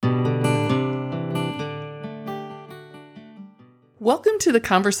Welcome to the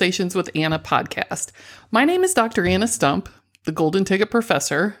Conversations with Anna podcast. My name is Dr. Anna Stump, the Golden Ticket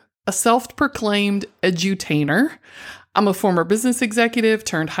Professor, a self-proclaimed edutainer. I'm a former business executive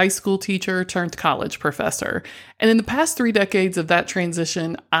turned high school teacher turned college professor. And in the past 3 decades of that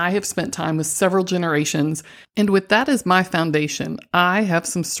transition, I have spent time with several generations. And with that as my foundation, I have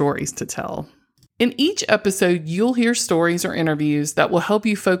some stories to tell. In each episode, you'll hear stories or interviews that will help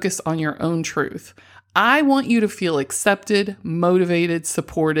you focus on your own truth. I want you to feel accepted, motivated,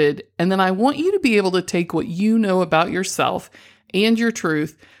 supported, and then I want you to be able to take what you know about yourself and your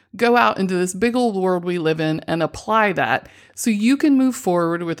truth, go out into this big old world we live in and apply that so you can move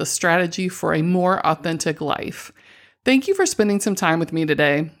forward with a strategy for a more authentic life. Thank you for spending some time with me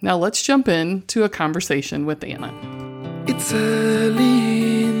today. Now let's jump into a conversation with Anna. It's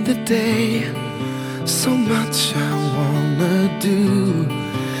early in the day, so much I wanna do.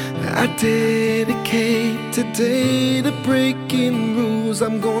 I dedicate today to breaking rules.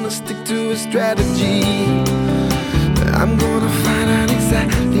 I'm gonna stick to a strategy. I'm gonna find out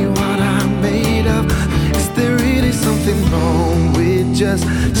exactly what I'm made of. Is there really something wrong with just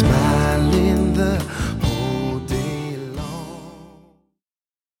smiling the whole day long?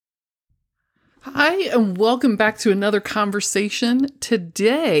 Hi, and welcome back to another conversation.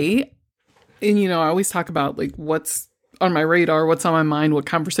 Today, and I always talk about what's on my radar, what's on my mind, what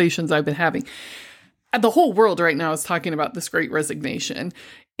conversations I've been having. The whole world right now is talking about this great resignation.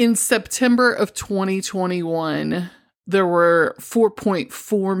 In September of 2021, there were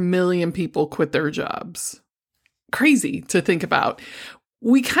 4.4 million people quit their jobs. Crazy to think about.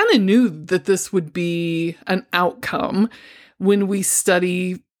 We kind of knew that this would be an outcome when we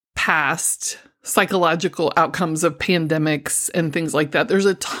study past psychological outcomes of pandemics and things like that. There's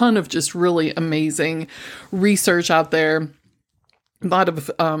a ton of just really amazing research out there. A lot of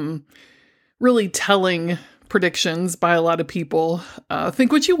really telling predictions by a lot of people.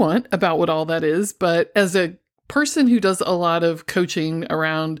 Think what you want about what all that is. But as a person who does a lot of coaching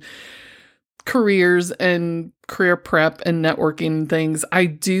around careers and career prep and networking and things, I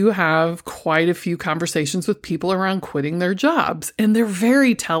do have quite a few conversations with people around quitting their jobs. And they're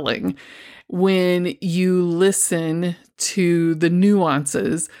very telling when you listen to the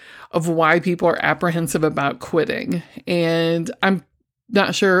nuances of why people are apprehensive about quitting. And I'm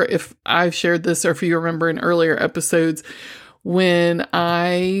not sure if I've shared this or if you remember in earlier episodes when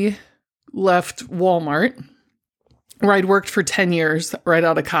I left Walmart, where I'd worked for 10 years right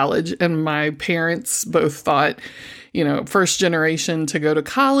out of college, and my parents both thought, first generation to go to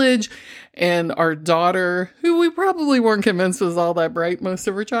college, and our daughter, who we probably weren't convinced was all that bright most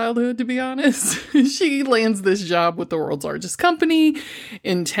of her childhood, to be honest, she lands this job with the world's largest company.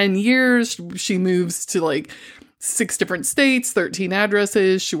 In 10 years, she moves to 6 different states, 13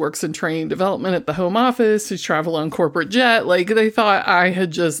 addresses. She works in training development at the home office. She's travel on corporate jet. They thought I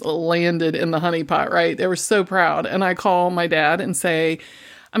had just landed in the honeypot, right? They were so proud. And I call my dad and say,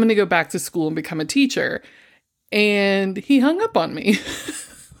 I'm going to go back to school and become a teacher. And he hung up on me.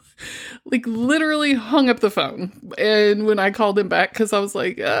 Literally hung up the phone. And when I called him back, because I was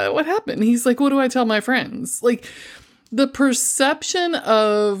like, what happened? He's like, what do I tell my friends? The perception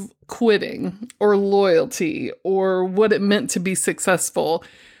of quitting or loyalty or what it meant to be successful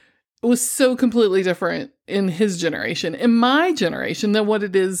was so completely different in his generation, in my generation, than what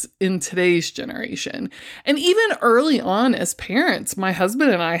it is in today's generation. And even early on as parents, my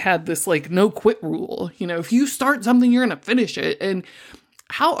husband and I had this no quit rule. If you start something, you're going to finish it. And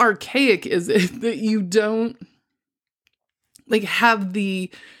how archaic is it that you don't have the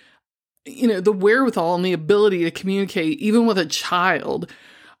wherewithal and the ability to communicate even with a child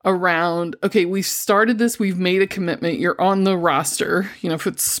around, okay, we started this, we've made a commitment, you're on the roster, if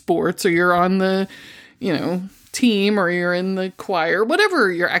it's sports or you're on the, team or you're in the choir,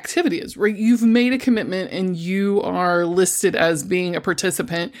 whatever your activity is, right? You've made a commitment and you are listed as being a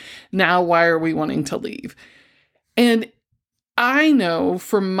participant. Now, why are we wanting to leave? And I know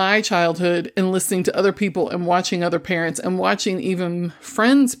from my childhood and listening to other people and watching other parents and watching even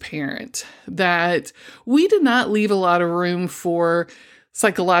friends parent that we did not leave a lot of room for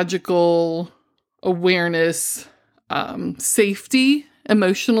psychological awareness, safety,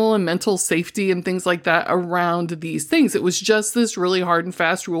 emotional and mental safety and things like that around these things. It was just this really hard and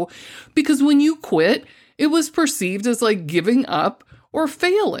fast rule because when you quit, it was perceived as giving up or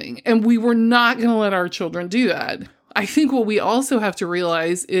failing. And we were not going to let our children do that. I think what we also have to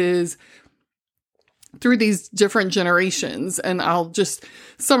realize is through these different generations, and I'll just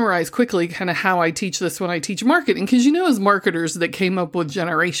summarize quickly kind of how I teach this when I teach marketing, because as marketers that came up with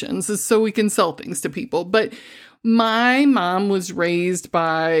generations is so we can sell things to people. But my mom was raised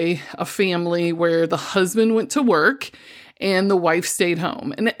by a family where the husband went to work and the wife stayed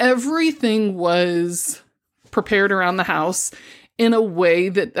home. And everything was prepared around the house in a way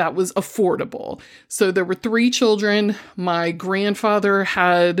that was affordable. So there were 3 children. My grandfather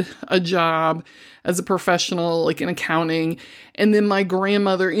had a job as a professional, like in accounting. And then my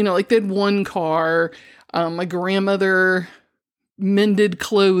grandmother, like they had 1 car. My grandmother mended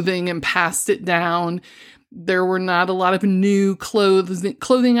clothing and passed it down. There were not a lot of new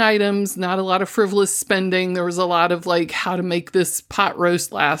clothing items, not a lot of frivolous spending. There was a lot of like how to make this pot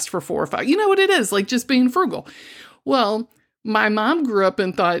roast last for 4 or 5. You know what it is, like just being frugal. Well, my mom grew up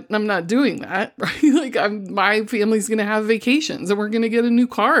and thought, I'm not doing that, right? Like my family's going to have vacations and we're going to get a new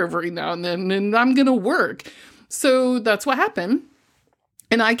car every now and then and I'm going to work. So that's what happened.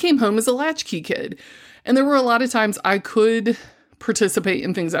 And I came home as a latchkey kid. And there were a lot of times I could participate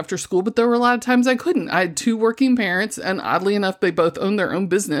in things after school, but there were a lot of times I couldn't. I had 2 working parents, and oddly enough, they both owned their own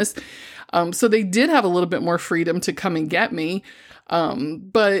business. So they did have a little bit more freedom to come and get me.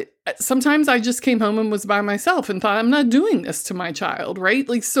 But sometimes I just came home and was by myself and thought, I'm not doing this to my child, right?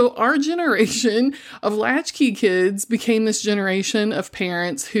 Like, so our generation of latchkey kids became this generation of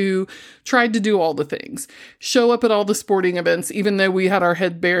parents who tried to do all the things, show up at all the sporting events, even though we had our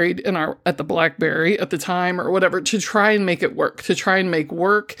head buried at the BlackBerry at the time or whatever, to try and make it work, to try and make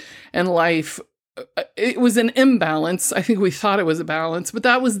work and life. It was an imbalance. I think we thought it was a balance, but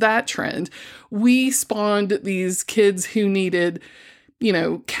that was that trend. We spawned these kids who needed,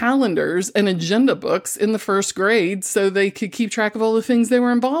 calendars and agenda books in the 1st grade so they could keep track of all the things they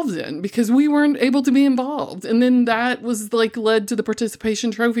were involved in because we weren't able to be involved. And then that was led to the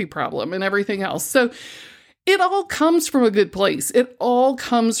participation trophy problem and everything else. So it all comes from a good place. It all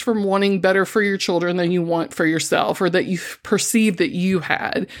comes from wanting better for your children than you want for yourself or that you perceive that you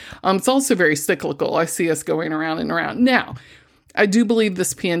had. It's also very cyclical. I see us going around and around. Now, I do believe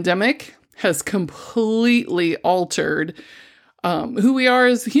this pandemic has completely altered who we are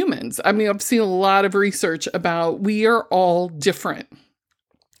as humans. I mean, I've seen a lot of research about we are all different.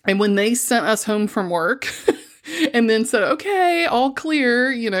 And when they sent us home from work and then said, okay, all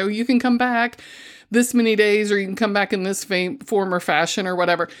clear, you can come back this many days, or you can come back in this form or fashion or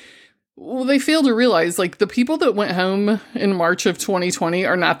whatever. Well, they fail to realize the people that went home in March of 2020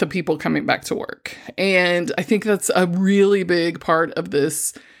 are not the people coming back to work. And I think that's a really big part of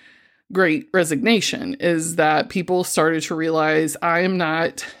this great resignation is that people started to realize I am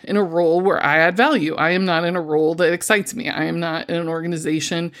not in a role where I add value. I am not in a role that excites me. I am not in an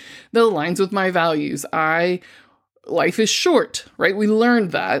organization that aligns with my values. Life is short, right? We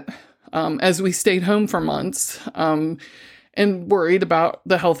learned that. As we stayed home for months and worried about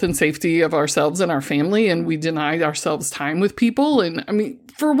the health and safety of ourselves and our family, and we denied ourselves time with people. And I mean,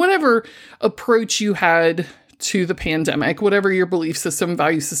 for whatever approach you had to the pandemic, whatever your belief system,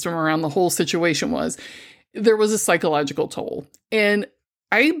 value system around the whole situation was, there was a psychological toll. And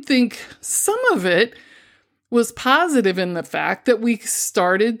I think some of it was positive in the fact that we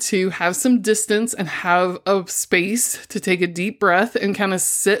started to have some distance and have a space to take a deep breath and kind of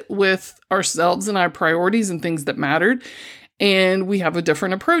sit with ourselves and our priorities and things that mattered. And we have a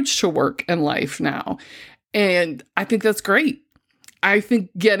different approach to work and life now. And I think that's great. I think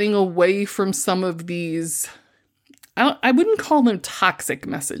getting away from some of these, I wouldn't call them toxic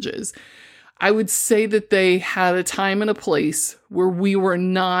messages. I would say that they had a time and a place where we were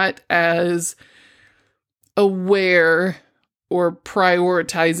not as aware or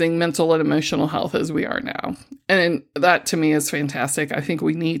prioritizing mental and emotional health as we are now. And that to me is fantastic. I think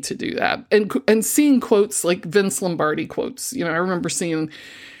we need to do that. And seeing quotes like Vince Lombardi quotes, I remember seeing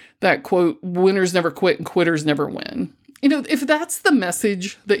that quote, winners never quit and quitters never win. If that's the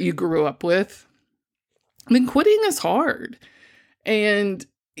message that you grew up with, then quitting is hard. And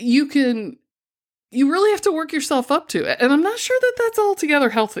you really have to work yourself up to it. And I'm not sure that that's altogether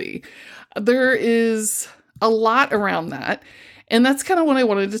healthy. There is a lot around that. And that's kind of what I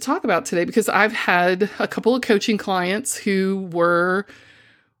wanted to talk about today, because I've had a couple of coaching clients who were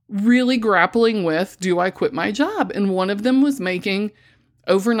really grappling with, do I quit my job? And one of them was making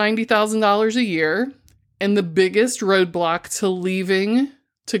over $90,000 a year. And the biggest roadblock to leaving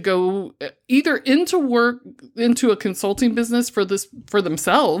to go either into work, into a consulting business for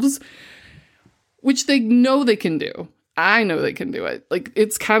themselves, which they know they can do. I know they can do it.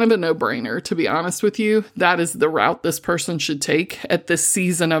 It's kind of a no-brainer, to be honest with you. That is the route this person should take at this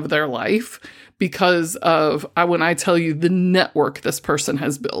season of their life because of, when I tell you the network this person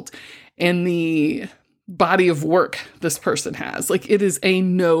has built and the body of work this person has. It is a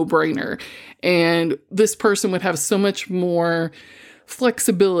no-brainer. And this person would have so much more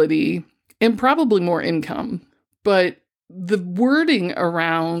flexibility and probably more income. But the wording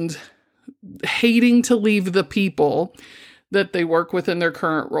around hating to leave the people that they work with in their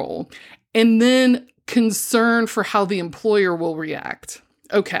current role. And then concern for how the employer will react.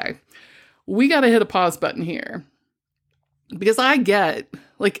 Okay, we got to hit a pause button here. Because I get,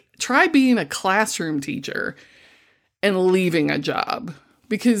 like, try being a classroom teacher and leaving a job.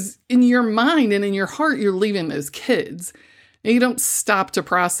 Because in your mind and in your heart, you're leaving those kids. And you don't stop to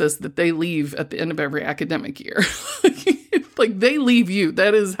process that they leave at the end of every academic year. Like, they leave you.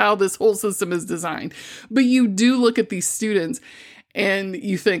 That is how this whole system is designed. But you do look at these students and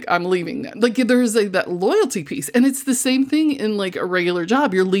you think, I'm leaving them. Like, there's that loyalty piece. And it's the same thing in like a regular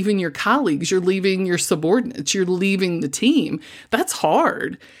job. You're leaving your colleagues. You're leaving your subordinates. You're leaving the team. That's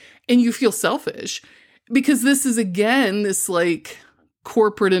hard. And you feel selfish because this is, again, this like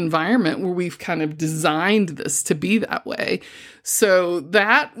corporate environment where we've kind of designed this to be that way. So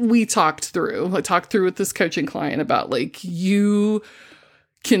that we talked through. I talked through with this coaching client about like, you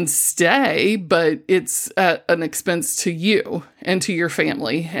can stay, but it's at an expense to you and to your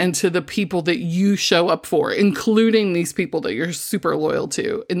family and to the people that you show up for, including these people that you're super loyal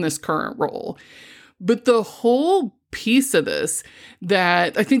to in this current role. But the whole piece of this,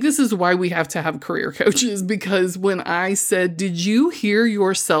 that I think this is why we have to have career coaches, because when I said, did you hear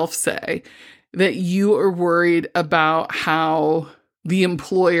yourself say that you are worried about how the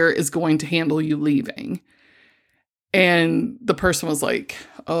employer is going to handle you leaving? And the person was like,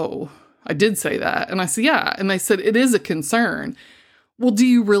 oh, I did say that. And I said, yeah. And I said, it is a concern. Well, do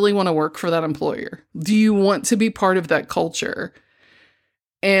you really want to work for that employer? Do you want to be part of that culture?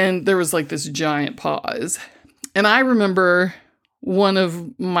 And there was like this giant pause. And I remember one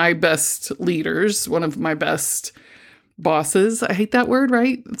of my best leaders, one of my best bosses. I hate that word,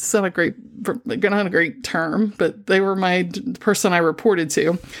 right? It's not a great term, but they were the person I reported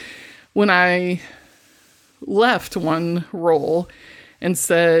to. When I left one role and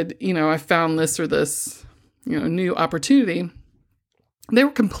said, I found this or this, new opportunity, they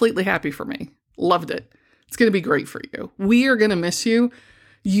were completely happy for me. Loved it. It's going to be great for you. We are going to miss you.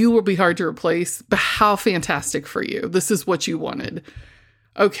 You will be hard to replace, but how fantastic for you. This is what you wanted.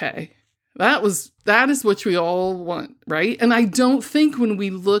 Okay. That is what we all want, right? And I don't think when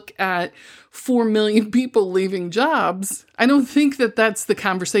we look at 4 million people leaving jobs, I don't think that that's the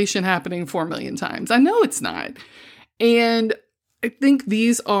conversation happening 4 million times. I know it's not. And I think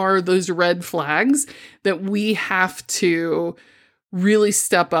these are those red flags that we have to really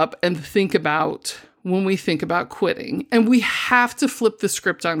step up and think about when we think about quitting. And we have to flip the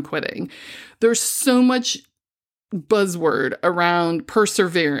script on quitting. There's so much buzzword around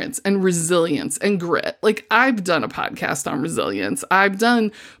perseverance and resilience and grit. Like, I've done a podcast on resilience. I've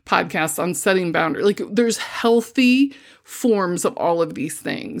done podcasts on setting boundaries. Like, there's healthy forms of all of these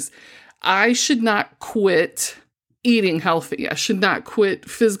things. I should not quit eating healthy. I should not quit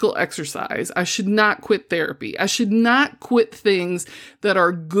physical exercise. I should not quit therapy. I should not quit things that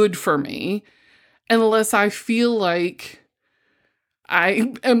are good for me unless I feel like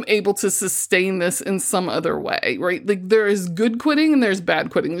I am able to sustain this in some other way, right? Like, there is good quitting and there's bad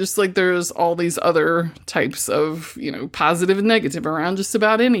quitting. Just like there's all these other types of, positive and negative around just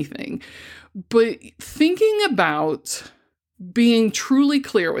about anything. But thinking about being truly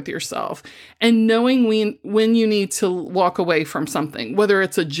clear with yourself and knowing when you need to walk away from something, whether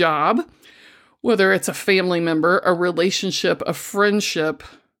it's a job, whether it's a family member, a relationship, a friendship,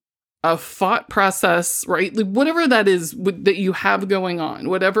 a thought process, right? Like, whatever that is that you have going on,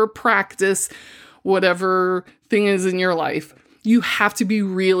 whatever practice, whatever thing is in your life, you have to be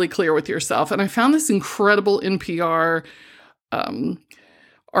really clear with yourself. And I found this incredible NPR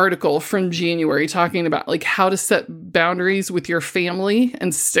article from January talking about like how to set boundaries with your family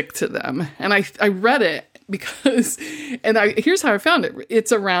and stick to them. And I read it because, here's how I found it.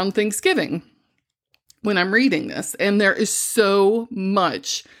 It's around Thanksgiving when I'm reading this. And there is so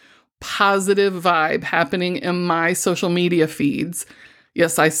much positive vibe happening in my social media feeds.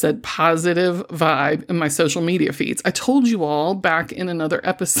 Yes, I said positive vibe in my social media feeds. I told you all back in another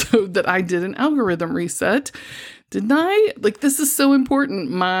episode that I did an algorithm reset. Didn't I? Like, this is so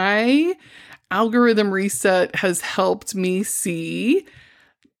important. My algorithm reset has helped me see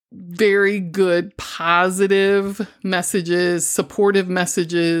very good, positive messages, supportive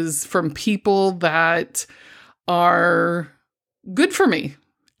messages from people that are good for me.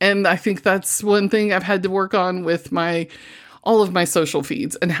 And I think that's one thing I've had to work on with all of my social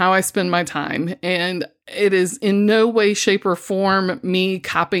feeds and how I spend my time. And it is in no way, shape, or form me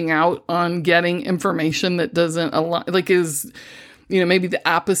copping out on getting information that doesn't align, like is, maybe the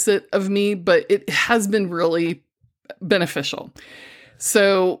opposite of me, but it has been really beneficial.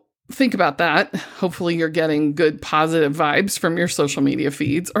 So think about that. Hopefully you're getting good positive vibes from your social media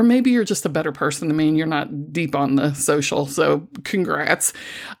feeds, or maybe you're just a better person than me and you're not deep on the social. So congrats.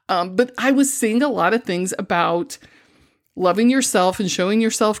 But I was seeing a lot of things about loving yourself and showing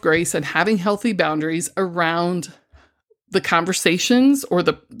yourself grace and having healthy boundaries around the conversations or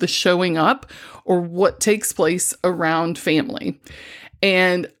the showing up or what takes place around family.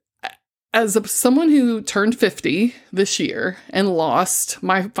 And as someone who turned 50 this year and lost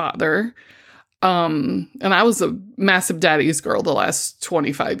my father, and I was a massive daddy's girl the last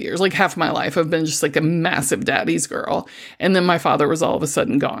 25 years, like half my life, I've been just like a massive daddy's girl. And then my father was all of a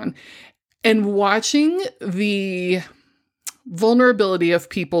sudden gone. And watching the vulnerability of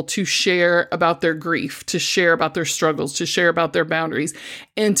people to share about their grief, to share about their struggles, to share about their boundaries,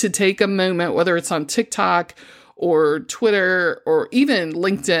 and to take a moment, whether it's on TikTok or Twitter or even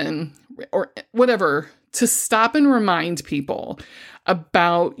LinkedIn, or whatever, to stop and remind people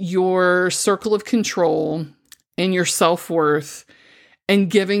about your circle of control and your self-worth,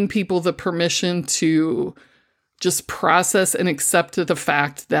 and giving people the permission to just process and accept the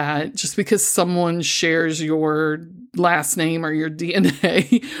fact that just because someone shares your last name or your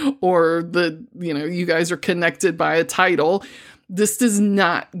DNA or you guys are connected by a title, this does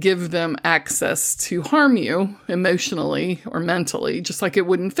not give them access to harm you emotionally or mentally, just like it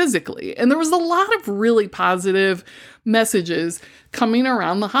wouldn't physically. And there was a lot of really positive messages coming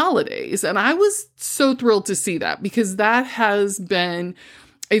around the holidays. And I was so thrilled to see that, because that has been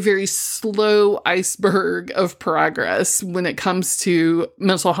a very slow iceberg of progress when it comes to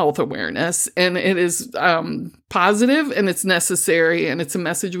mental health awareness. And it is positive and it's necessary, and it's a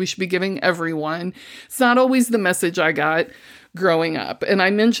message we should be giving everyone. It's not always the message I got growing up. And I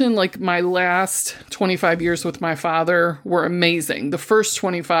mentioned like my last 25 years with my father were amazing. The first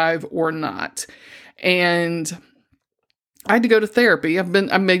 25 were not. And I had to go to therapy. I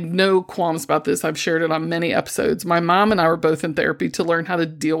made no qualms about this. I've shared it on many episodes. My mom and I were both in therapy to learn how to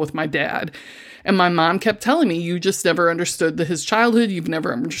deal with my dad. And my mom kept telling me, you just never understood his childhood. You've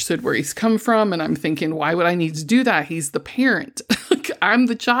never understood where he's come from. And I'm thinking, why would I need to do that? He's the parent. I'm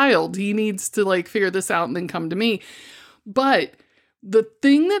the child. He needs to figure this out and then come to me. But the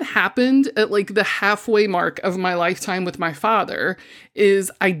thing that happened at the halfway mark of my lifetime with my father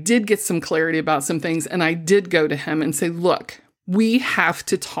is I did get some clarity about some things, and I did go to him and say, look, we have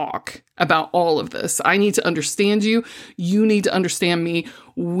to talk about all of this. I need to understand you. You need to understand me.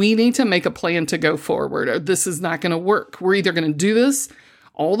 We need to make a plan to go forward, or this is not going to work. We're either going to do this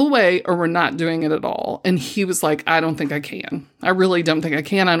all the way or we're not doing it at all. And he was like, I don't think I can. I really don't think I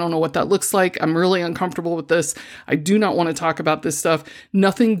can. I don't know what that looks like. I'm really uncomfortable with this. I do not want to talk about this stuff.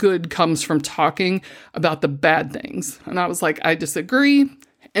 Nothing good comes from talking about the bad things. And I was like, I disagree.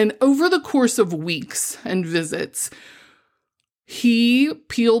 And over the course of weeks and visits, he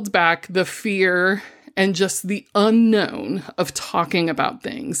peeled back the fear and just the unknown of talking about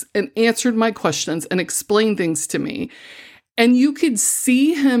things and answered my questions and explained things to me. And you could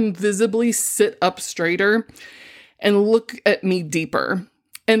see him visibly sit up straighter and look at me deeper,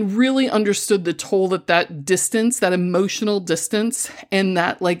 and really understood the toll that distance, that emotional distance, and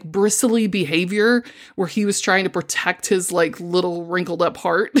that bristly behavior where he was trying to protect his little wrinkled up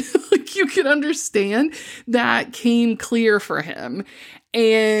heart. You could understand that came clear for him.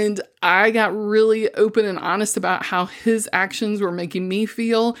 And I got really open and honest about how his actions were making me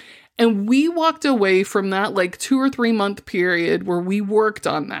feel. And we walked away from that 2 or 3 month period where we worked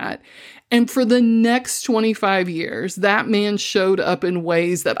on that. And for the next 25 years, that man showed up in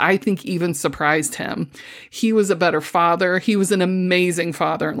ways that I think even surprised him. He was a better father. He was an amazing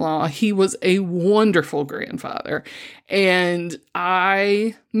father-in-law. He was a wonderful grandfather. And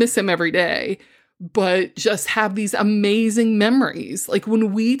I miss him every day, but just have these amazing memories.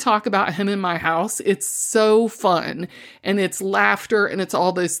 When we talk about him in my house, it's so fun, and it's laughter, and it's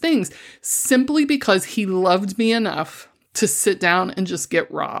all those things, simply because he loved me enough to sit down and just get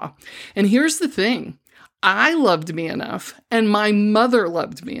raw. And here's the thing. I loved me enough, and my mother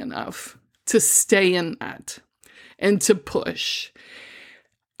loved me enough to stay in that and to push.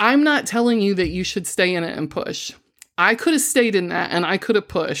 I'm not telling you that you should stay in it and push. I could have stayed in that and I could have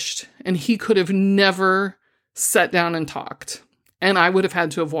pushed, and he could have never sat down and talked, and I would have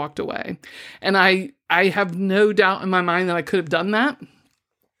had to have walked away. And I have no doubt in my mind that I could have done that.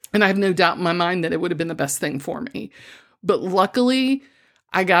 And I have no doubt in my mind that it would have been the best thing for me. But luckily,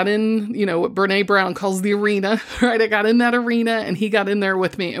 I got in, what Brene Brown calls the arena, right? I got in that arena and he got in there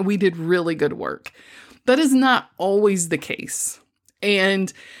with me, and we did really good work. That is not always the case.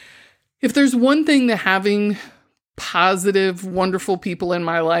 And if there's one thing that having positive, wonderful people in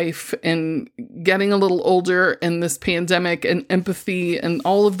my life, and getting a little older, and this pandemic and empathy and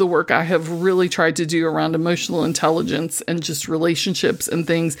all of the work I have really tried to do around emotional intelligence and just relationships and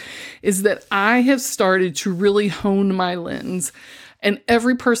things, is that I have started to really hone my lens. And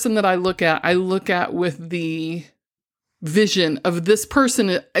every person that I look at with the vision of this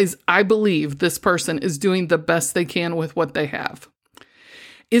person is, I believe this person is doing the best they can with what they have.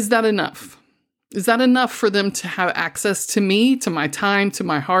 Is that enough? Is that enough for them to have access to me, to my time, to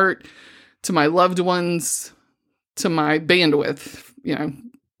my heart, to my loved ones, to my bandwidth,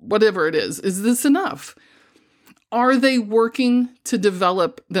 whatever it is? Is this enough? Are they working to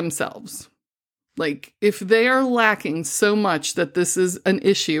develop themselves? Like, if they are lacking so much that this is an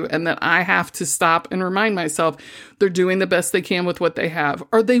issue and that I have to stop and remind myself they're doing the best they can with what they have,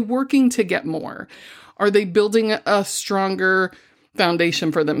 are they working to get more? Are they building a stronger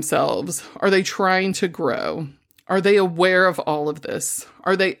foundation for themselves? Are they trying to grow? Are they aware of all of this?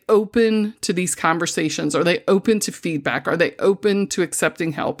 Are they open to these conversations? Are they open to feedback? Are they open to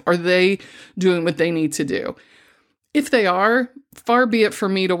accepting help? Are they doing what they need to do? If they are, far be it for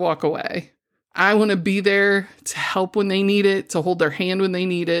me to walk away. I want to be there to help when they need it, to hold their hand when they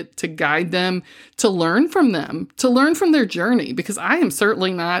need it, to guide them, to learn from them, to learn from their journey, because I am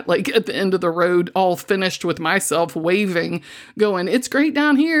certainly not like at the end of the road, all finished with myself waving, going, it's great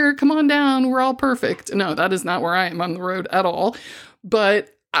down here. Come on down. We're all perfect. No, that is not where I am on the road at all.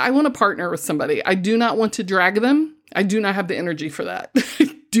 But I want to partner with somebody. I do not want to drag them. I do not have the energy for that.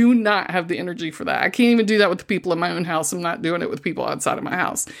 Do not have the energy for that. I can't even do that with the people in my own house. I'm not doing it with people outside of my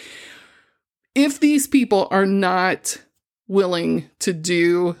house. If these people are not willing to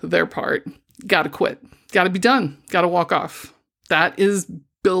do their part, got to quit, got to be done, got to walk off. That is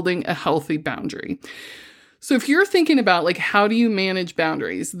building a healthy boundary. So if you're thinking about like, how do you manage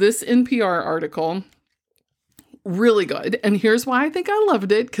boundaries? This NPR article, really good. And here's why I think I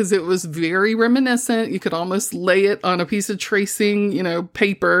loved it, because it was very reminiscent. You could almost lay it on a piece of tracing,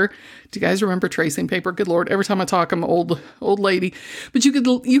 paper. Do you guys remember tracing paper? Good Lord. Every time I talk, I'm an old lady. But you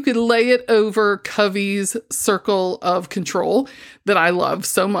could lay it over Covey's circle of control that I love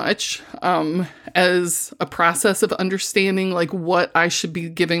so much, as a process of understanding like what I should be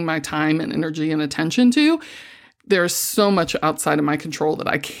giving my time and energy and attention to. There's so much outside of my control that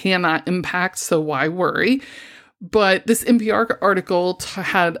I cannot impact. So why worry? But this NPR article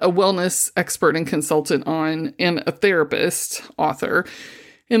had a wellness expert and consultant on, and a therapist author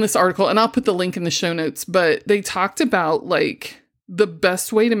in this article. And I'll put the link in the show notes, but they talked about like the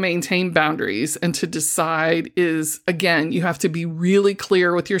best way to maintain boundaries and to decide is, again, you have to be really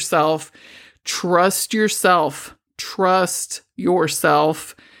clear with yourself. Trust yourself. Trust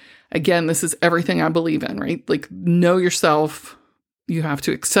yourself. Again, this is everything I believe in, right? Like, know yourself. You have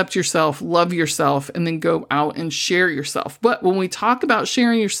to accept yourself, love yourself, and then go out and share yourself. But when we talk about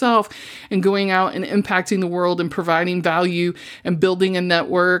sharing yourself and going out and impacting the world and providing value and building a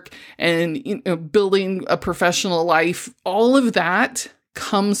network and building a professional life, all of that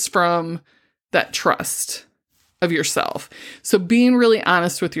comes from that trust of yourself. So being really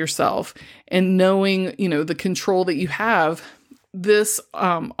honest with yourself and knowing, the control that you have. This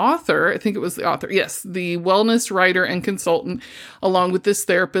author, I think it was the author, yes, the wellness writer and consultant, along with this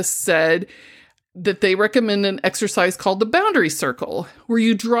therapist, said that they recommend an exercise called the boundary circle, where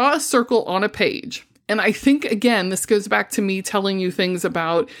you draw a circle on a page. And I think, again, this goes back to me telling you things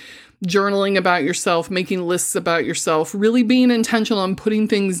about journaling about yourself, making lists about yourself, really being intentional and putting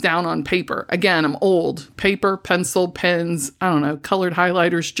things down on paper. Again, I'm old. Paper, pencil, pens, I don't know, colored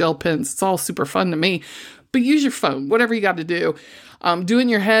highlighters, gel pens. It's all super fun to me. But use your phone, whatever you got to do. Do it in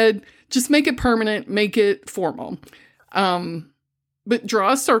your head. Just make it permanent. Make it formal. But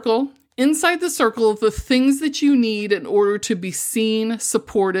draw a circle. Inside the circle, the things that you need in order to be seen,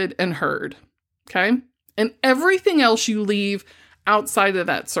 supported, and heard. Okay? And everything else you leave outside of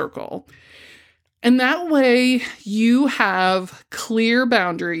that circle. And that way you have clear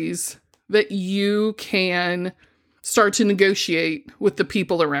boundaries that you can start to negotiate with the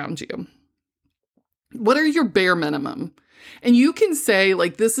people around you. What are your bare minimum? And you can say,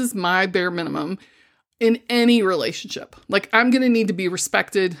 like, this is my bare minimum in any relationship. Like, I'm going to need to be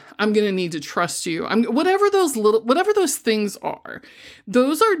respected. I'm going to need to trust you. Whatever those things are,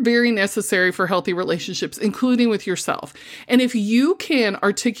 those are very necessary for healthy relationships, including with yourself. And if you can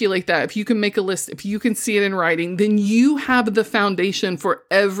articulate that, if you can make a list, if you can see it in writing, then you have the foundation for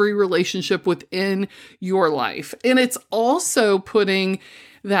every relationship within your life. And it's also putting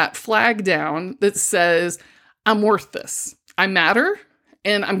that flag down that says, I'm worth this. I matter,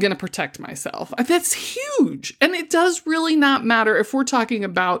 and I'm going to protect myself. That's huge. And it does really not matter if we're talking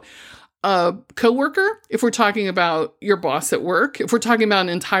about a coworker, if we're talking about your boss at work, if we're talking about an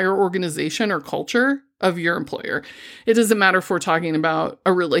entire organization or culture of your employer, it doesn't matter if we're talking about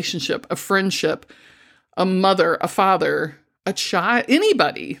a relationship, a friendship, a mother, a father, a child,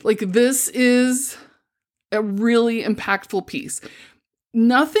 anybody. Like, this is a really impactful piece.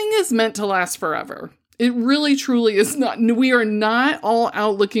 Nothing is meant to last forever. It really, truly is not. We are not all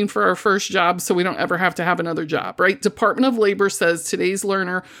out looking for our first job so we don't ever have to have another job, right? Department of Labor says today's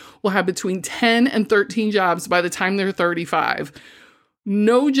learner will have between 10 and 13 jobs by the time they're 35.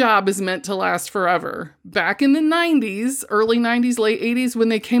 No job is meant to last forever. Back in the 90s, early 90s, late 80s, when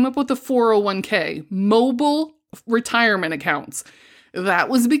they came up with the 401k, mobile retirement accounts, that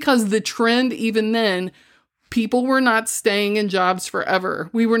was because the trend even then, people were not staying in jobs forever.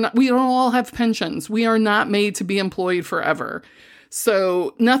 We don't all have pensions. We are not made to be employed forever.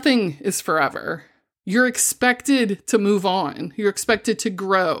 So nothing is forever. You're expected to move on. You're expected to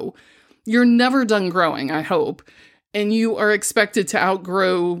grow. You're never done growing, I hope. And you are expected to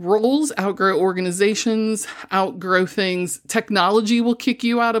outgrow roles, outgrow organizations, outgrow things. Technology will kick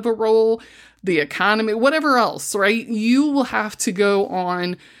you out of a role, the economy, whatever else, right? You will have to go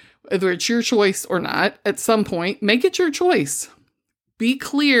on, whether it's your choice or not, at some point, make it your choice. Be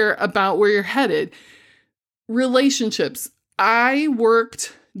clear about where you're headed. Relationships. I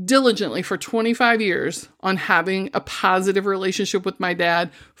worked diligently for 25 years on having a positive relationship with my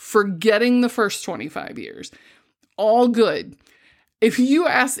dad, forgetting the first 25 years. All good. If you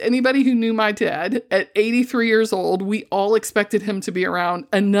asked anybody who knew my dad at 83 years old, we all expected him to be around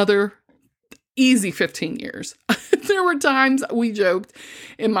another easy 15 years. There were times we joked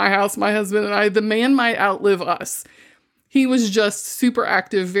in my house, my husband and I, the man might outlive us. He was just super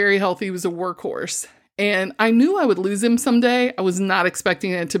active, very healthy. He was a workhorse. And I knew I would lose him someday. I was not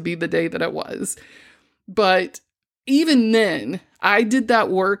expecting it to be the day that it was. But even then, I did that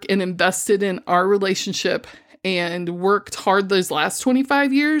work and invested in our relationship and worked hard those last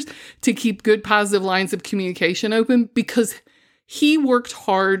 25 years to keep good, positive lines of communication open, because he worked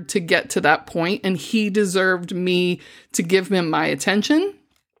hard to get to that point, and he deserved me to give him my attention,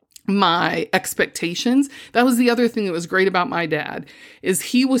 my expectations. That was the other thing that was great about my dad, is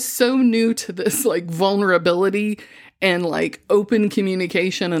he was so new to this like vulnerability and like open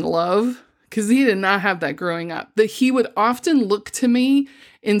communication and love, because he did not have that growing up, that he would often look to me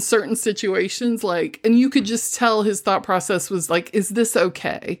in certain situations, like, and you could just tell his thought process was like, is this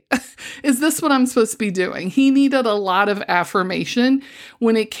okay? Is this what I'm supposed to be doing? He needed a lot of affirmation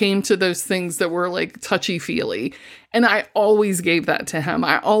when it came to those things that were like touchy-feely. And I always gave that to him.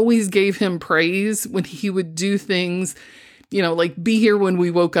 I always gave him praise when he would do things, you know, like be here when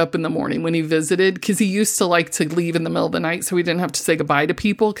we woke up in the morning when he visited, because he used to like to leave in the middle of the night so he didn't have to say goodbye to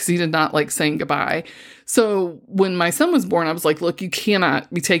people, because he did not like saying goodbye. So when my son was born, I was like, look, you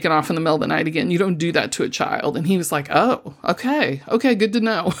cannot be taken off in the middle of the night again. You don't do that to a child. And he was like, oh, okay, good to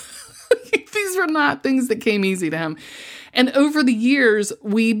know. These were not things that came easy to him. And over the years,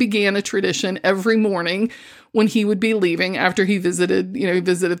 we began a tradition every morning when he would be leaving after he visited, he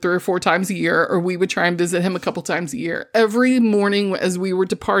visited 3 or 4 times a year, or we would try and visit him a couple times a year. Every morning as we were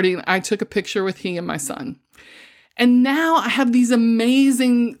departing, I took a picture with he and my son. And now I have these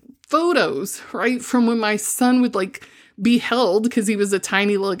amazing photos, right? From when my son would like be held, because he was a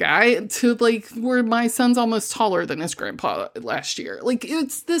tiny little guy, to like where my son's almost taller than his grandpa last year. Like,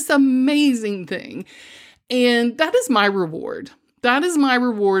 it's this amazing thing. And that is my reward. That is my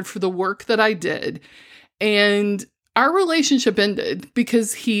reward for the work that I did. And our relationship ended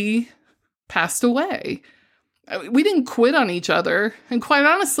because he passed away. We didn't quit on each other. And quite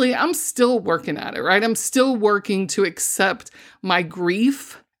honestly, I'm still working at it, right? I'm still working to accept my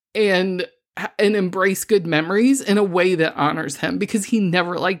grief and embrace good memories in a way that honors him, because he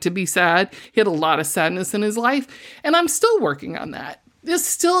never liked to be sad. He had a lot of sadness in his life. And I'm still working on that. It's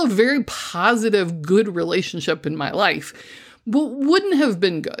still a very positive, good relationship in my life. What wouldn't have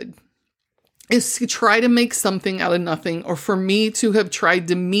been good is to try to make something out of nothing, or for me to have tried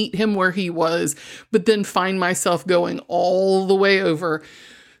to meet him where he was, but then find myself going all the way over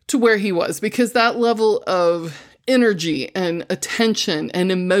to where he was, because that level of energy and attention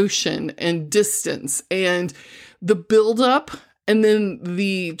and emotion and distance and the buildup and then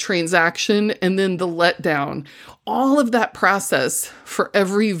the transaction and then the letdown, all of that process for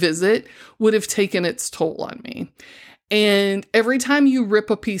every visit would have taken its toll on me. And every time you rip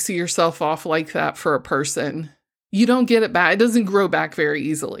a piece of yourself off like that for a person, you don't get it back. It doesn't grow back very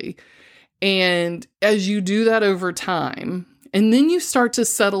easily. And as you do that over time, and then you start to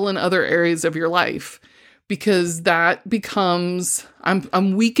settle in other areas of your life, because that becomes,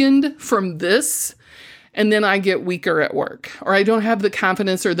 I'm weakened from this, and then I get weaker at work, or I don't have the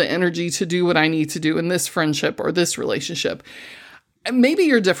confidence or the energy to do what I need to do in this friendship or this relationship. Maybe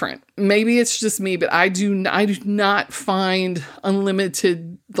you're different. Maybe it's just me, but I do not find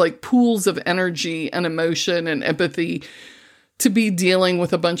unlimited like pools of energy and emotion and empathy to be dealing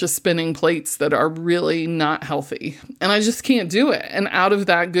with a bunch of spinning plates that are really not healthy. And I just can't do it. And out of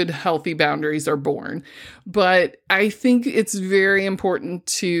that, good, healthy boundaries are born. But I think it's very important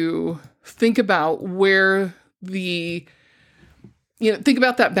to think about where think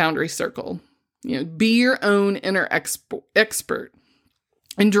about that boundary circle. Be your own inner expert.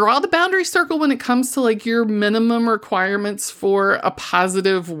 And draw the boundary circle when it comes to like your minimum requirements for a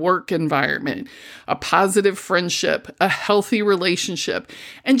positive work environment, a positive friendship, a healthy relationship.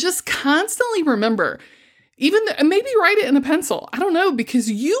 And just constantly remember, maybe write it in a pencil. I don't know, because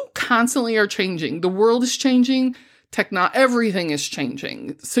you constantly are changing. The world is changing. Everything is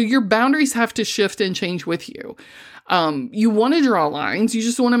changing. So your boundaries have to shift and change with you. You want to draw lines. You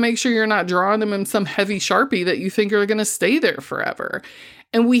just want to make sure you're not drawing them in some heavy Sharpie that you think are going to stay there forever.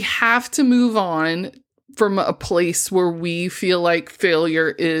 And we have to move on from a place where we feel like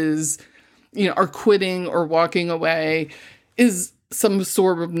failure is, or quitting or walking away is some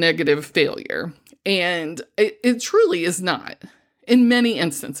sort of negative failure. And it truly is not in many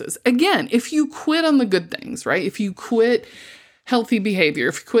instances. Again, if you quit on the good things, right? If you quit healthy behavior,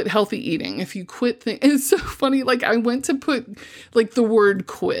 if you quit healthy eating, if you quit things, it's so funny. Like I went to put like the word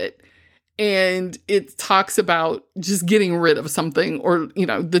quit, and it talks about just getting rid of something, or,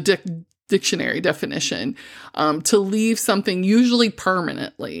 the dictionary definition, to leave something usually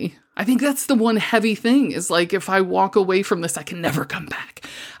permanently. I think that's the one heavy thing is like, if I walk away from this, I can never come back.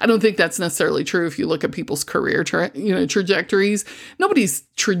 I don't think that's necessarily true. If you look at people's career, trajectories, nobody's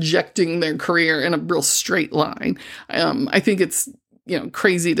trajecting their career in a real straight line. I think it's,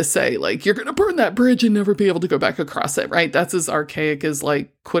 crazy to say like, you're going to burn that bridge and never be able to go back across it, right? That's as archaic as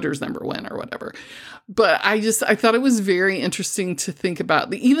like quitters never win or whatever. But I thought it was very interesting to think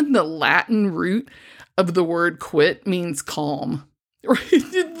about even the Latin root of the word quit means calm, right?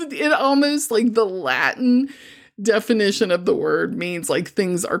 It almost like the Latin definition of the word means like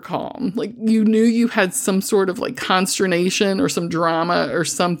things are calm. Like you knew you had some sort of like consternation or some drama or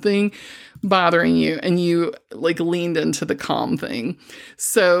something bothering you, and you like leaned into the calm thing.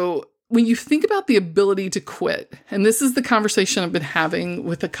 So when you think about the ability to quit, and this is the conversation I've been having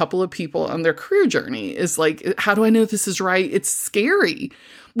with a couple of people on their career journey, is like, how do I know this is right? It's scary.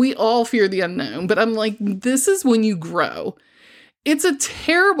 We all fear the unknown, but I'm like, this is when you grow. It's a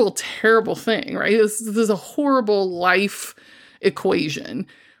terrible, terrible thing, right? This is a horrible life equation.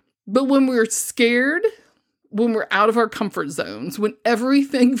 But when we're scared, when we're out of our comfort zones, when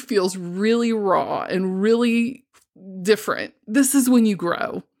everything feels really raw and really different, this is when you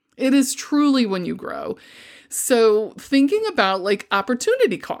grow. It is truly when you grow. So thinking about like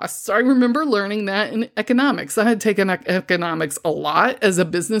opportunity costs, I remember learning that in economics. I had taken economics a lot as a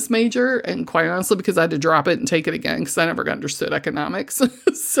business major, and quite honestly, because I had to drop it and take it again because I never understood economics.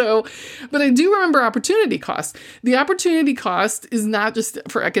 But I do remember opportunity cost. The opportunity cost is not just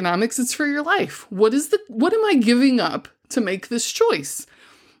for economics, it's for your life. What am I giving up to make this choice?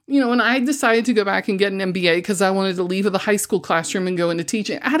 When I decided to go back and get an MBA because I wanted to leave the high school classroom and go into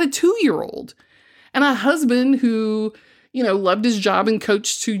teaching, I had a 2-year-old. And a husband who, loved his job and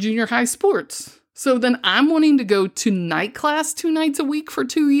coached 2 junior high sports. So then I'm wanting to go to night class 2 nights a week for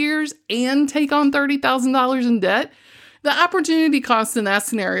 2 years and take on $30,000 in debt. The opportunity costs in that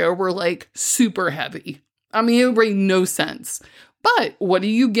scenario were like super heavy. I mean, it made no sense. But what do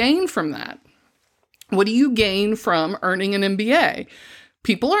you gain from that? What do you gain from earning an MBA?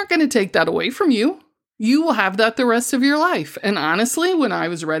 People aren't going to take that away from you. You will have that the rest of your life. And honestly, when I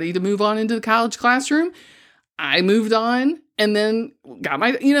was ready to move on into the college classroom, I moved on and then got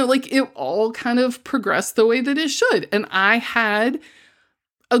my, it all kind of progressed the way that it should. And I had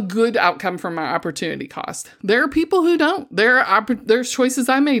a good outcome from my opportunity cost. There are people who don't. There's choices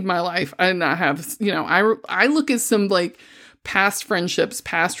I made in my life. And I have, I look at some like past friendships,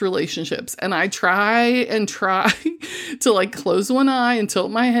 past relationships, and I try to like close one eye and tilt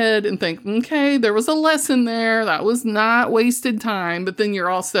my head and think, okay, there was a lesson there. That was not wasted time. But then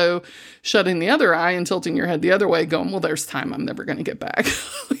you're also shutting the other eye and tilting your head the other way, going, well, there's time I'm never going to get back.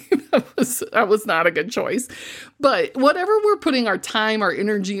 That was not a good choice. But whatever we're putting our time, our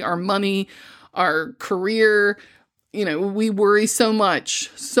energy, our money, our career, we worry so much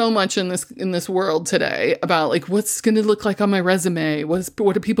in this world today about like, what's going to look like on my resume? What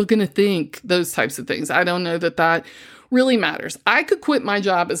are people going to think? Those types of things. I don't know that really matters. I could quit my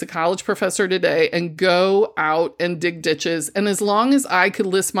job as a college professor today and go out and dig ditches. And as long as I could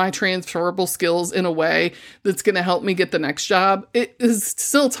list my transferable skills in a way that's going to help me get the next job, it is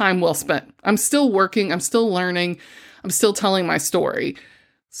still time well spent. I'm still working. I'm still learning. I'm still telling my story.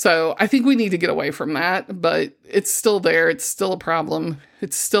 So I think we need to get away from that, but it's still there. It's still a problem.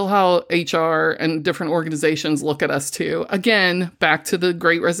 It's still how HR and different organizations look at us too. Again, back to the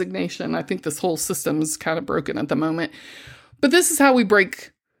Great Resignation. I think this whole system is kind of broken at the moment. But this is how we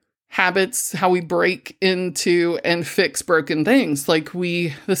break habits, how we break into and fix broken things.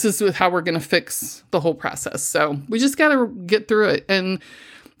 This is how we're going to fix the whole process. So we just got to get through it and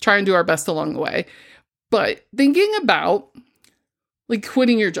try and do our best along the way. But thinking about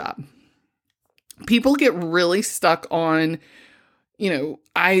quitting your job. People get really stuck on,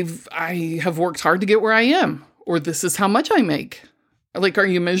 I have worked hard to get where I am, or this is how much I make. Are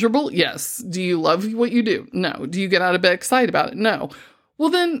you miserable? Yes. Do you love what you do? No. Do you get out of bed excited about it? No. Well,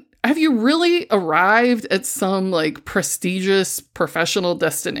 then have you really arrived at some prestigious professional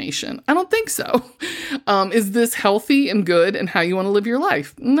destination? I don't think so. Is this healthy and good and how you want to live your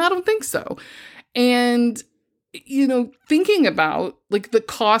life? I don't think so. And thinking about the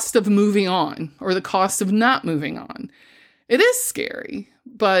cost of moving on or the cost of not moving on, it is scary.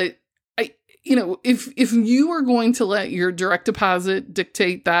 But if you are going to let your direct deposit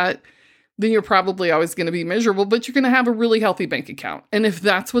dictate that, then you're probably always going to be miserable, but you're going to have a really healthy bank account. And if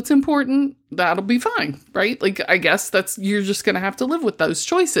that's what's important, that'll be fine, right? I guess you're just going to have to live with those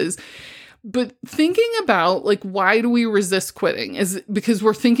choices. But thinking about why do we resist quitting? Is it because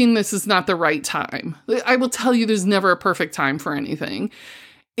we're thinking this is not the right time? I will tell you there's never a perfect time for anything.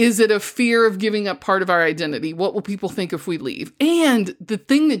 Is it a fear of giving up part of our identity? What will people think if we leave? And the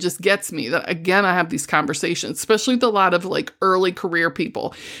thing that just gets me, that again, I have these conversations, especially with a lot of early career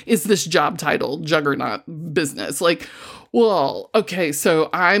people, is this job title juggernaut business. Well, okay, so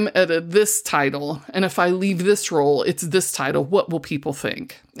I'm at this title, and if I leave this role, it's this title. What will people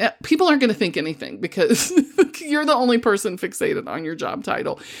think? Yeah, people aren't going to think anything because you're the only person fixated on your job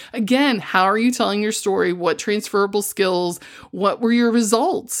title. Again, how are you telling your story? What transferable skills? What were your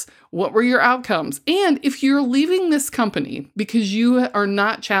results? What were your outcomes? And if you're leaving this company because you are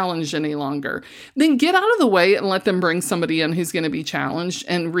not challenged any longer, then get out of the way and let them bring somebody in who's going to be challenged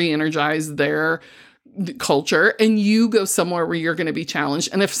and re-energize their culture, and you go somewhere where you're going to be challenged.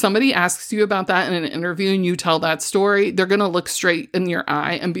 And if somebody asks you about that in an interview and you tell that story, they're going to look straight in your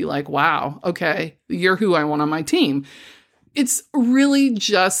eye and be like, wow, okay, you're who I want on my team. It's really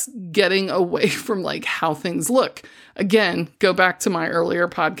just getting away from how things look. Again, go back to my earlier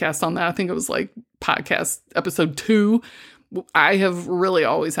podcast on that. I think it was podcast episode 2. I have really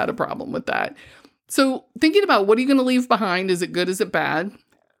always had a problem with that. So thinking about what are you going to leave behind? Is it good? Is it bad?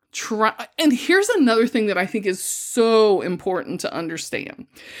 And here's another thing that I think is so important to understand.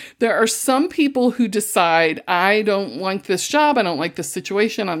 There are some people who decide, I don't like this job, I don't like this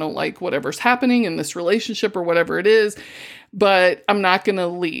situation, I don't like whatever's happening in this relationship or whatever it is, but I'm not going to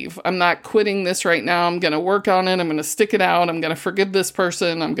leave. I'm not quitting this right now. I'm going to work on it. I'm going to stick it out. I'm going to forgive this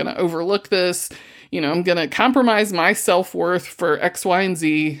person. I'm going to overlook this. I'm going to compromise my self-worth for X, Y, and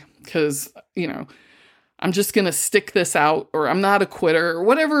Z because, I'm just going to stick this out, or I'm not a quitter, or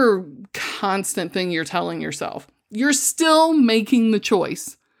whatever constant thing you're telling yourself. You're still making the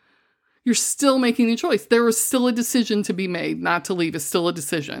choice. You're still making the choice. There was still a decision to be made. Not to leave is still a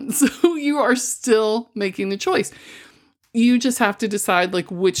decision. So you are still making the choice. You just have to decide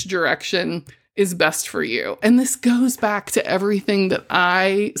which direction is best for you. And this goes back to everything that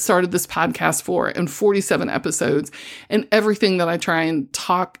I started this podcast for in 47 episodes. And everything that I try and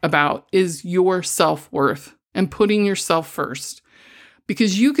talk about is your self-worth and putting yourself first.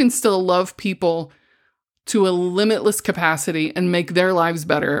 Because you can still love people to a limitless capacity and make their lives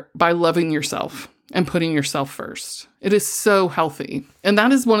better by loving yourself and putting yourself first. It is so healthy. And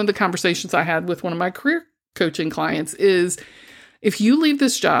that is one of the conversations I had with one of my career coaching clients is, if you leave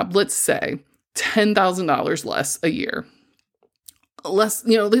this job, let's say, $10,000 less a year, less,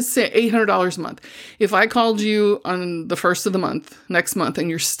 let's say $800 a month. If I called you on the first of the month, next month, and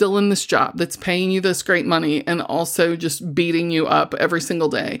you're still in this job that's paying you this great money and also just beating you up every single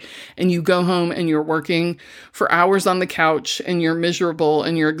day, and you go home and you're working for hours on the couch and you're miserable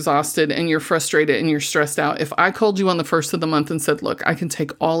and you're exhausted and you're frustrated and you're stressed out. If I called you on the first of the month and said, look, I can take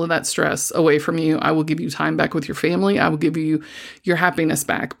all of that stress away from you. I will give you time back with your family. I will give you your happiness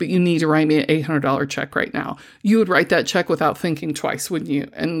back, but you need to write me an $800 check right now. You would write that check without thinking twice, wouldn't you?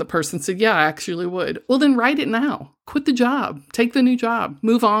 And the person said, yeah, I actually would. Well, then write it now. Quit the job. Take the new job.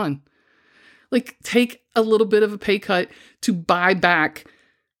 Move on. Take a little bit of a pay cut to buy back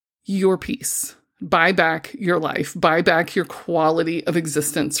your peace. buy back your life, buy back your quality of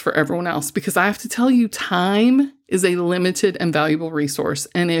existence for everyone else. Because I have to tell you, time is a limited and valuable resource.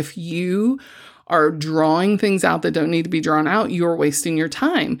 And if you are drawing things out that don't need to be drawn out, you're wasting your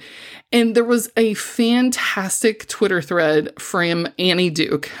time. And there was a fantastic Twitter thread from Annie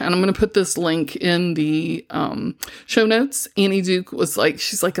Duke. And I'm going to put this link in the show notes. Annie Duke was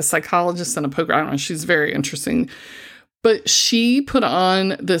she's like a psychologist and a poker. I don't know. She's very interesting. But she put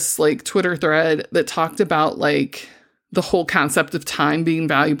on this Twitter thread that talked about the whole concept of time being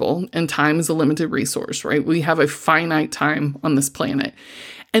valuable, and time is a limited resource, right? We have a finite time on this planet,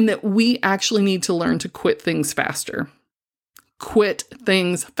 and that we actually need to learn to quit things faster. Quit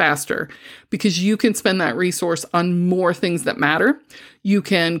things faster, because you can spend that resource on more things that matter. You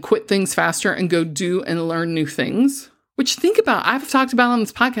can quit things faster and go do and learn new things, which think about, I've talked about on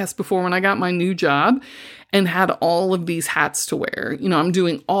this podcast before when I got my new job and had all of these hats to wear. I'm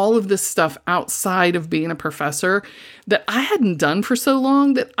doing all of this stuff outside of being a professor that I hadn't done for so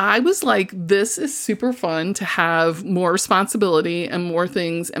long that I was like, this is super fun to have more responsibility and more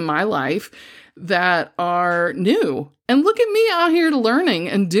things in my life that are new. And look at me out here learning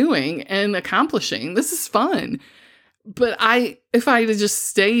and doing and accomplishing. This is fun. But if I had just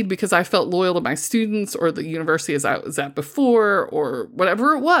stayed because I felt loyal to my students or the university as I was at before or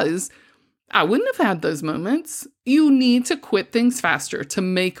whatever it was, I wouldn't have had those moments. You need to quit things faster to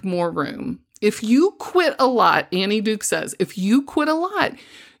make more room. If you quit a lot, Annie Duke says, if you quit a lot,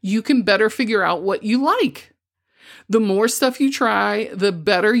 you can better figure out what you like. The more stuff you try, the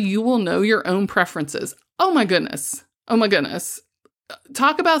better you will know your own preferences. Oh my goodness. Oh my goodness.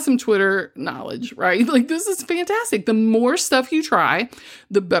 Talk about some Twitter knowledge, right? This is fantastic. The more stuff you try,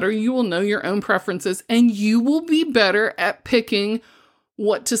 the better you will know your own preferences, and you will be better at picking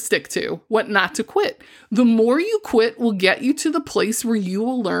what to stick to, what not to quit. The more you quit will get you to the place where you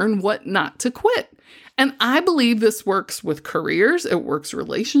will learn what not to quit. And I believe this works with careers, it works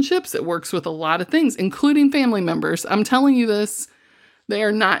relationships, it works with a lot of things, including family members. I'm telling you this, they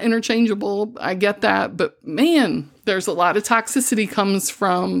are not interchangeable. I get that, but man, there's a lot of toxicity comes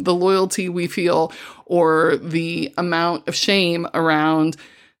from the loyalty we feel or the amount of shame around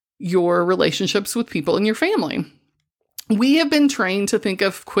your relationships with people in your family. We have been trained to think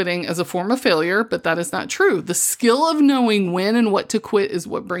of quitting as a form of failure, but that is not true. The skill of knowing when and what to quit is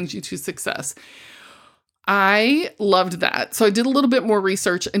what brings you to success. I loved that. So I did a little bit more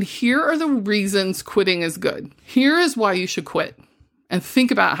research, and here are the reasons quitting is good. Here is why you should quit, and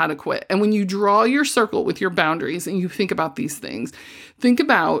think about how to quit. And when you draw your circle with your boundaries and you think about these things, think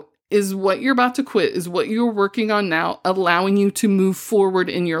about, is what you're about to quit, is what you're working on now allowing you to move forward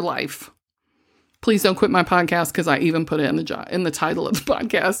in your life? Please don't quit my podcast, because I even put it in the title of the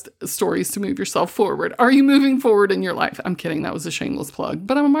podcast, Stories to Move Yourself Forward. Are you moving forward in your life? I'm kidding. That was a shameless plug,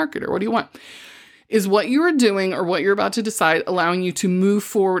 but I'm a marketer. What do you want? Is what you are doing or what you're about to decide allowing you to move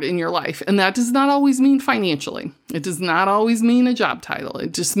forward in your life? And that does not always mean financially. It does not always mean a job title.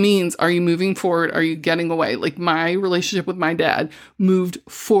 It just means, are you moving forward? Are you getting away? Like my relationship with my dad moved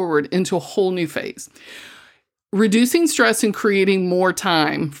forward into a whole new phase. Reducing stress and creating more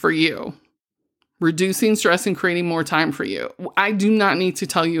time for you. Reducing stress and creating more time for you. I do not need to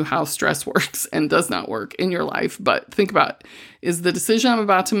tell you how stress works and does not work in your life, but think about it. Is the decision I'm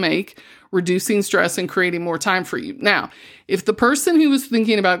about to make reducing stress and creating more time for you? Now, if the person who was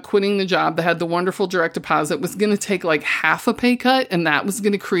thinking about quitting the job that had the wonderful direct deposit was going to take half a pay cut and that was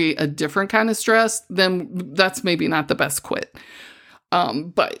going to create a different kind of stress, then that's maybe not the best quit.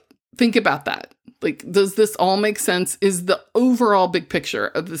 But think about that. Does this all make sense? Is the overall big picture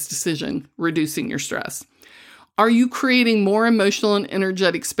of this decision reducing your stress? Are you creating more emotional and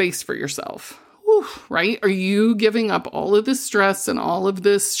energetic space for yourself? Whew, right? Are you giving up all of this stress and all of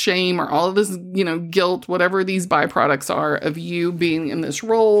this shame or all of this, guilt, whatever these byproducts are of you being in this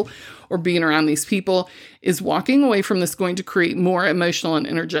role or being around these people? Is walking away from this going to create more emotional and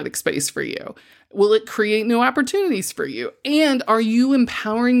energetic space for you? Will it create new opportunities for you? And are you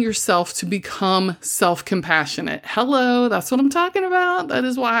empowering yourself to become self-compassionate? Hello, that's what I'm talking about. That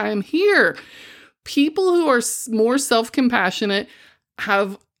is why I'm here. People who are more self-compassionate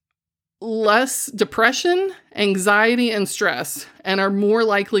have less depression, anxiety, and stress, and are more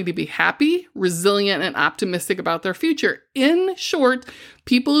likely to be happy, resilient, and optimistic about their future. In short,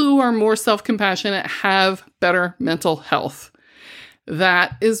 people who are more self-compassionate have better mental health.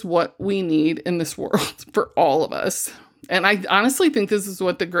 That is what we need in this world for all of us. And I honestly think this is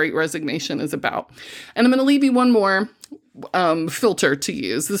what the Great Resignation is about. And I'm going to leave you one more filter to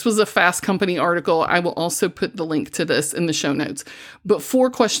use. This was a Fast Company article. I will also put the link to this in the show notes. But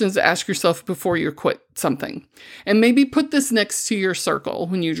 4 questions to ask yourself before you quit something. And maybe put this next to your circle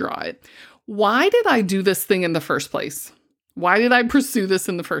when you draw it. Why did I do this thing in the first place? Why did I pursue this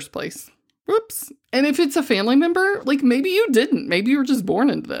in the first place? Whoops. And if it's a family member, like maybe you didn't. Maybe you were just born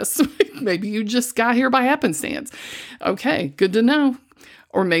into this. Maybe you just got here by happenstance. Okay, good to know.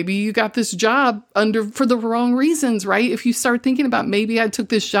 Or maybe you got this job for the wrong reasons, right? If you start thinking about maybe I took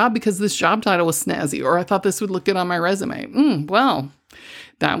this job because this job title was snazzy, or I thought this would look good on my resume. Well,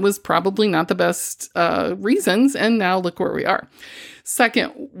 that was probably not the best reasons. And now look where we are.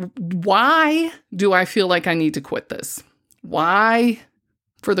 Second, why do I feel like I need to quit this? Why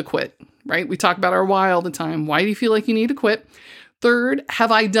for the quit, right? We talk about our why all the time. Why do you feel like you need to quit? Third,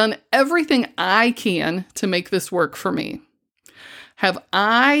 have I done everything I can to make this work for me? Have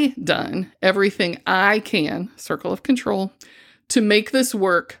I done everything I can, circle of control, to make this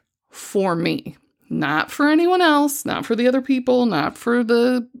work for me? Not for anyone else, not for the other people, not for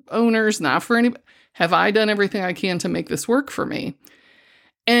the owners, not for anybody. Have I done everything I can to make this work for me?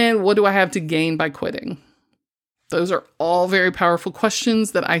 And what do I have to gain by quitting? Those are all very powerful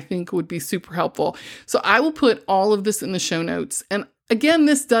questions that I think would be super helpful. So I will put all of this in the show notes. And again,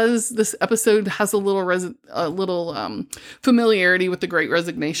 this episode has a little familiarity with the Great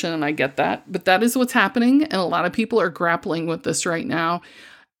Resignation, and I get that. But that is what's happening, and a lot of people are grappling with this right now.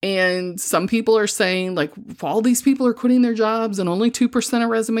 And some people are saying, like, if all these people are quitting their jobs and only 2% of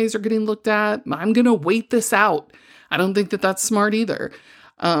resumes are getting looked at, I'm going to wait this out. I don't think that that's smart either.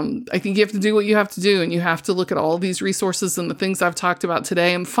 I think you have to do what you have to do, and you have to look at all these resources and the things I've talked about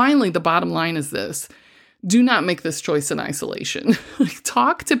today. And finally, the bottom line is this. Do not make this choice in isolation.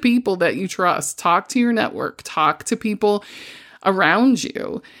 Talk to people that you trust. Talk to your network. Talk to people around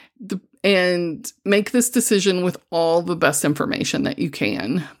you. And make this decision with all the best information that you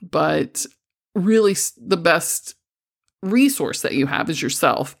can. But really, the best resource that you have is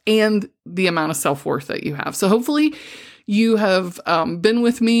yourself and the amount of self-worth that you have. So hopefully you have been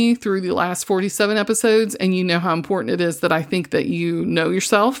with me through the last 47 episodes, and you know how important it is that I think that you know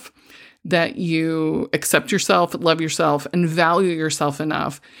yourself, that you accept yourself, love yourself, and value yourself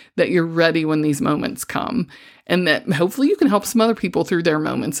enough that you're ready when these moments come. And that hopefully you can help some other people through their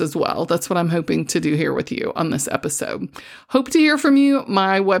moments as well. That's what I'm hoping to do here with you on this episode. Hope to hear from you.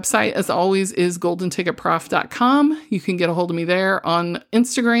 My website, as always, is goldenticketprof.com. You can get a hold of me there on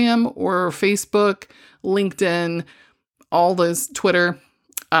Instagram or Facebook, LinkedIn, all those, Twitter.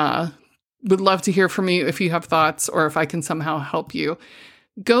 Would love to hear from you if you have thoughts or if I can somehow help you.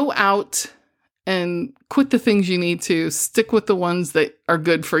 Go out and quit the things you need to. Stick with the ones that are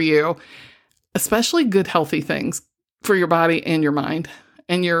good for you, especially good, healthy things for your body and your mind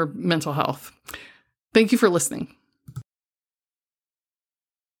and your mental health. Thank you for listening.